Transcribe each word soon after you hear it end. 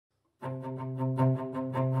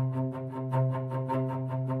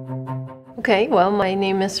Okay, well, my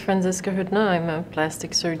name is Franziska Huettner. I'm a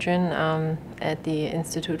plastic surgeon at the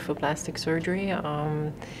Institute for Plastic Surgery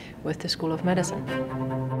with the School of Medicine.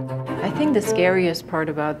 I think the scariest part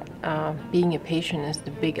about being a patient is the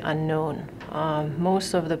big unknown.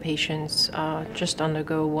 Most of the patients just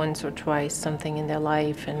undergo once or twice something in their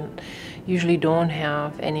life and usually don't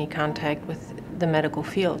have any contact with the medical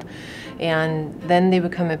field. And then they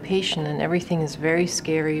become a patient and everything is very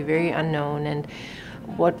scary, very unknown. And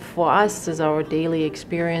what for us is our daily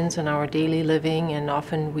experience and our daily living, and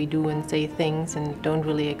often we do and say things and don't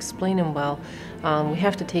really explain them well. We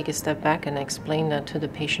have to take a step back and explain that to the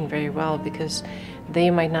patient very well, because they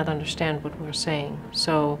might not understand what we're saying.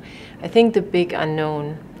 So I think the big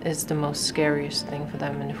unknown is the most scariest thing for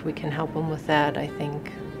them, and if we can help them with that, I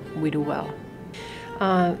think we do well.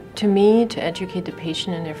 To me, to educate the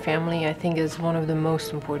patient and their family, I think is one of the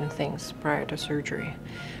most important things prior to surgery.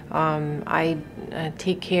 I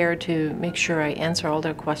take care to make sure I answer all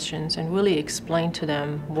their questions and really explain to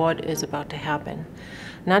them what is about to happen.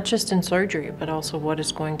 Not just in surgery, but also what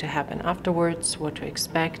is going to happen afterwards, what to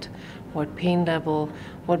expect, what pain level,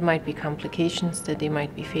 what might be complications that they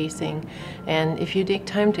might be facing. And if you take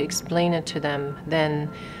time to explain it to them, then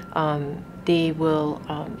they will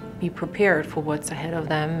be prepared for what's ahead of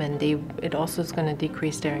them, and it also is going to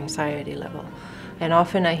decrease their anxiety level. And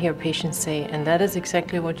often I hear patients say, and that is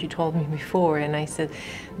exactly what you told me before, and I said,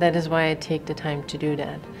 that is why I take the time to do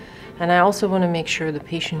that. And I also want to make sure the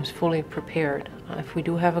patient is fully prepared. If we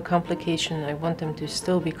do have a complication, I want them to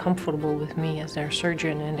still be comfortable with me as their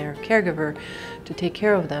surgeon and their caregiver to take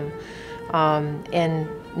care of them, and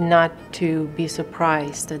not to be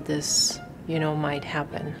surprised that this might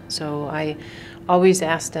happen. So I always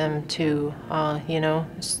ask them to,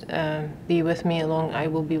 be with me along. I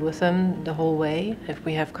will be with them the whole way. If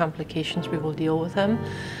we have complications, we will deal with them.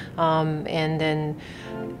 And then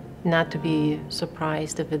not to be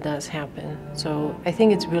surprised if it does happen. So I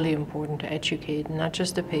think it's really important to educate not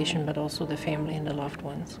just the patient, but also the family and the loved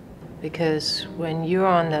ones. Because when you're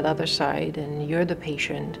on that other side and you're the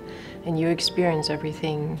patient and you experience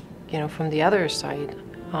everything, from the other side,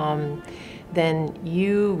 then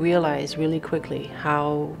you realize really quickly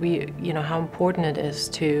how important it is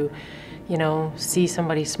to, see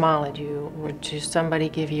somebody smile at you, or to somebody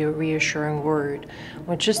give you a reassuring word,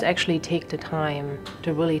 or just actually take the time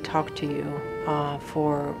to really talk to you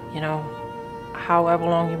for, however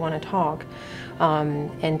long you want to talk,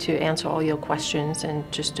 and to answer all your questions, and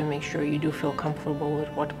just to make sure you do feel comfortable with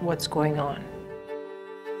what's going on.